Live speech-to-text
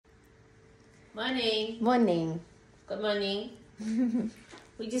Morning. Morning. Good morning.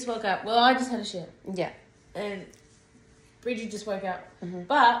 We just woke up. Well, I just had a shit. Yeah. And Bridget just woke up.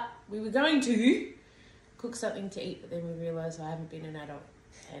 But we were going to cook something to eat, but then we realised I haven't been an adult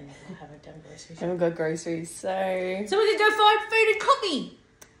and I haven't done groceries. Haven't got groceries, so We could go find food and coffee.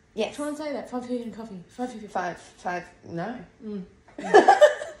 yes. Try and say that. Find food and coffee. Find food and coffee. Five. No. Mm.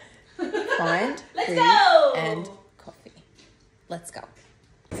 Find Let's food go! and coffee. Let's go.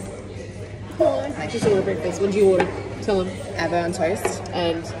 I just ordered breakfast. What did you order? Tell them. Avo on toast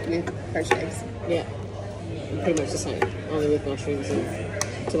And with poached eggs. yeah, pretty much the same. Only with mushrooms and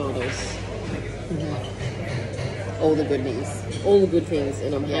tomatoes. All the goodies. All the good things,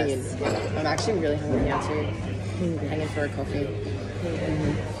 and I'm Yes. hanging. I'm actually really hungry now too. Hanging for a coffee.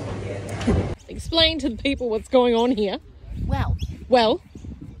 Explain to the people what's going on here. Well,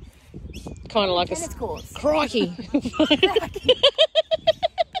 Kind of like a tennis courts. crikey.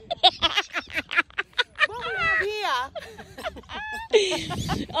 What we have here.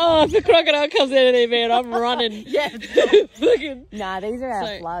 Oh, if the crocodile comes out of there, man, I'm running. Yeah. Fucking. Nah, these are our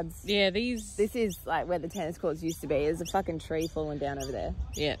So- floods. Yeah, these. This is like where the tennis courts used to be. There's a fucking tree falling down over there.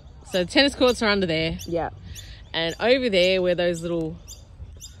 Yeah. So the tennis courts are under there, Yeah. and over there where those little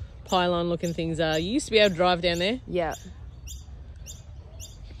pylon-looking things are, you used to be able to drive down there. Yeah.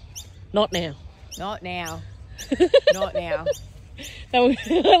 Not now. Not now. Not now. I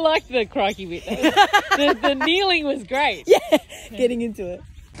like the crikey bit. The kneeling was great. Yeah. Getting into it.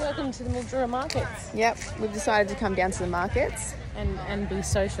 Welcome to the Mildura markets Yep. We've decided to come down to the markets. and be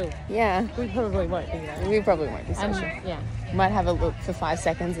social. Yeah. We probably won't do that. We probably won't be social. Yeah. Might have a look for 5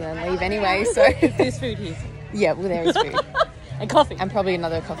 seconds and then leave anyway. So There's food here. yeah, well there is food. And coffee. And probably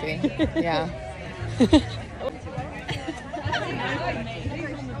another coffee. Yeah.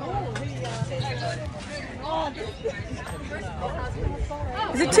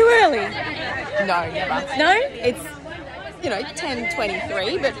 Is it too early? No, never. No? It's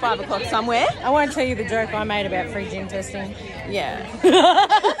 10:23, but 5 o'clock somewhere. I won't tell you the joke I made about free gym testing. Yeah.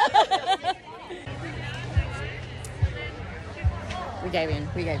 We gave in.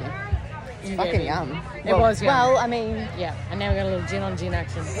 It's fucking yum. It was yum. Well, I mean, Yeah, and now we got a little gin on gin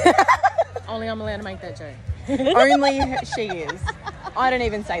action. Only I'm allowed to make that joke. only she is. I don't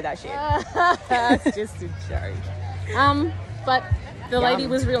even say that shit. It's just a joke. But the lady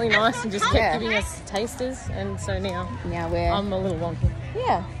Yum. was really nice and just kept Yeah. giving us tasters, and so now Now we're I'm a little wonky.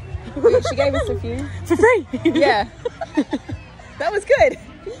 yeah. She gave us a few. For free! Yeah. That was good.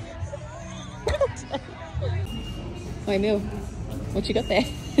 Wait, Mil, what you got there?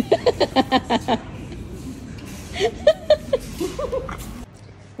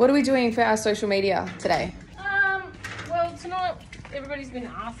 What are we doing for our social media today? Well, tonight everybody's been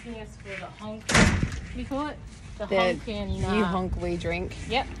asking us for the honk. What do you call it? The The honk and you honk, we drink.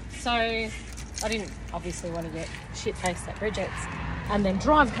 Yep. So I didn't obviously want to get shit faced at Bridget's and then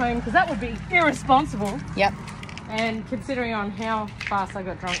drive home because that would be irresponsible. Yep. And considering on how fast I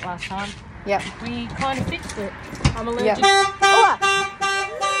got drunk last time, Yep. we kind of fixed it. I'm allergic. Yep. Oh!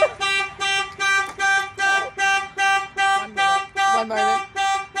 One moment.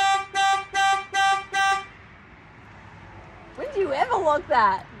 When did you ever lock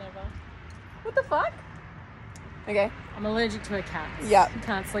that? Never. What the fuck? Okay. I'm allergic to a cat. Yep.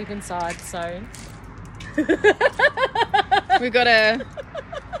 Can't sleep inside, so We've got a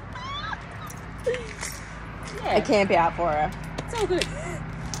yeah. camp out for her. It's all good.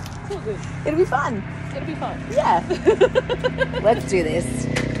 It's all good. It'll be fun. It'll be fun. Yeah. Let's do this.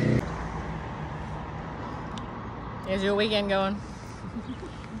 How's your weekend going?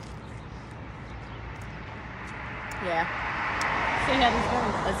 Yeah. See how this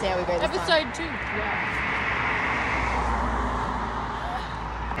goes. Let's see how we go this time. Episode 2. Yeah.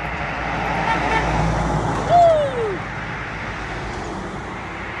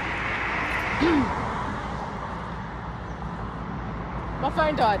 My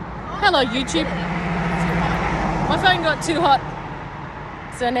phone died. Hello, YouTube. My phone got too hot.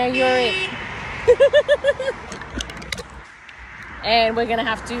 So now you're it. And we're going to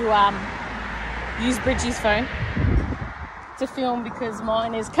have to use Bridgie's phone to film because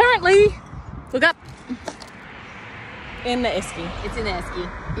mine is currently, look up, in the esky. It's in there, Ski.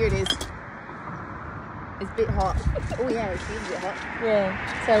 Here it is. It's a bit hot. Oh yeah, it's a bit hot. Yeah.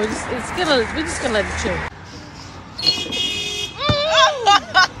 So we're just gonna let it chill.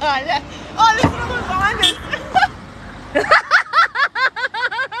 Oh, this one was behind us.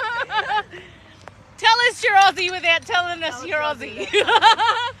 Tell us you're Aussie without telling us you're Aussie.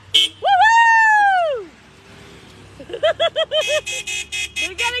 Woo! We're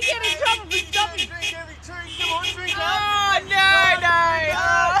gonna get in trouble for stopping. Oh, no.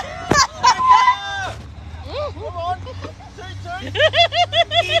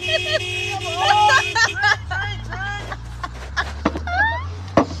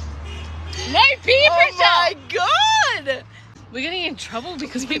 trouble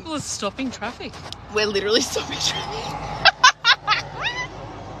because people are stopping traffic. We're literally stopping traffic.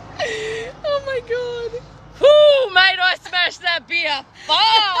 Oh my god. Whoo, mate, I smashed that beer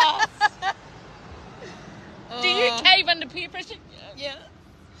fast. Do you cave under peer pressure? Yeah.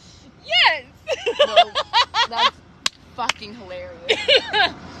 Yes. Well, that's fucking hilarious.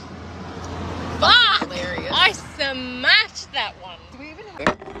 Fuck. Hilarious. I smashed that one. Do we even have...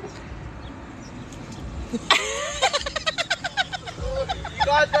 You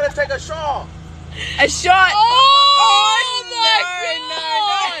guys gotta take a shot. A shot! Oh, my no,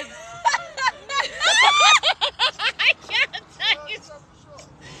 god. I can't take it.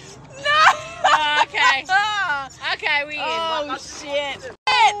 No. Okay. Okay, we in. Oh, shit.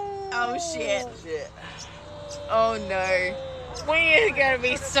 Oh, shit. Oh, no. We are going to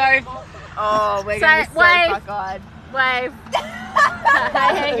be so... Oh, we're So, going to be so wave. fuck-eyed. Wave. Hey,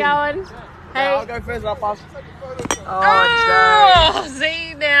 how you going? Hey. I'll go first, I'll pass. Oh,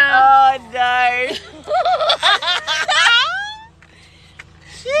 See now. Oh, no.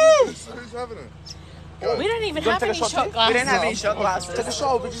 Who's having it? We don't even Don't have take a any shot, shot too? glasses. We don't have any shot glasses. Take a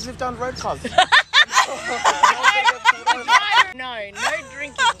shot, we just live down the road, cuz. No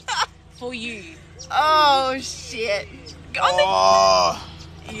drinking for you. Oh, shit. Oh,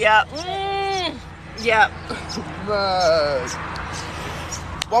 Yep. Yep. man.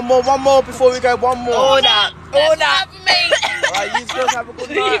 One more before we go, one more. Order. That's not for me. Alright, you girls have a good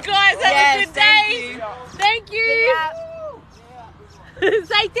You night. guys have Yes, a good day. thank Thank you.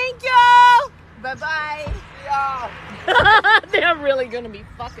 Say thank you. Bye-bye. They're really gonna be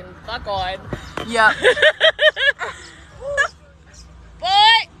fucking fuck-eyed. Yep.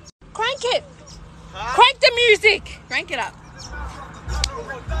 Boy, crank it. Crank the music. Crank it up.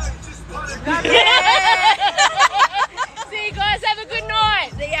 See you guys. Have a good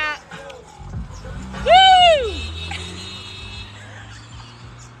night. See ya. Woo!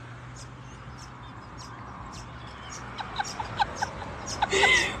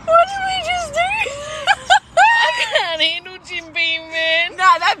 What did we just do? I can't handle Jim Beam, man. No,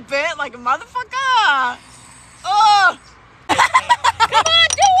 that burnt like a motherfucker. Oh. Come on,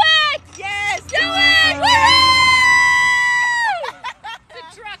 do it! Yes. Do it! Woo! The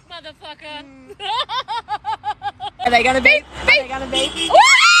truck, motherfucker. Are they gonna beep? Are they gonna beep? Woo!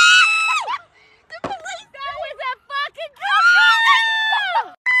 The police! That was a fucking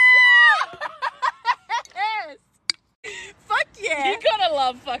Yes. Fuck yeah. You gotta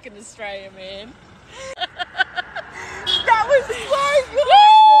love fucking Australia, man. That was so good.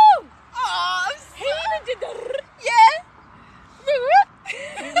 Woo! Oh, I'm He even did the... yeah.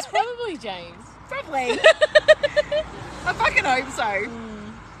 It was probably James. Probably. I fucking hope so.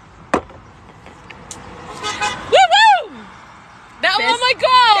 Woo-woo! That, oh Best- my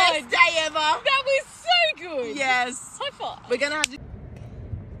god! Best day ever. That was so good! Yes. High five. We're gonna have to.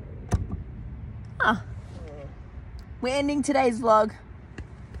 We're ending today's vlog.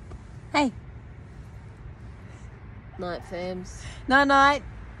 Hey. Night, fams. Night.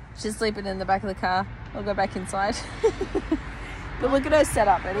 She's sleeping in the back of the car. I'll go back inside. But look at her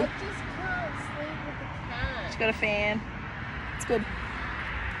setup, ready? I just can't sleep with the cat. She's got a fan. It's good.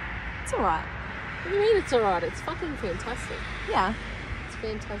 It's alright. What do you mean it's alright? It's fucking fantastic. Yeah. It's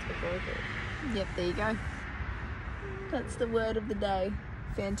fantastic. Yep, there you go. That's the word of the day.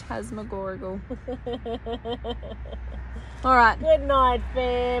 Phantasmagorical. Alright. Good night,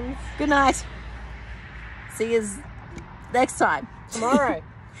 fams. Good night. See you next time. Tomorrow.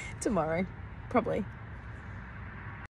 Tomorrow. Probably.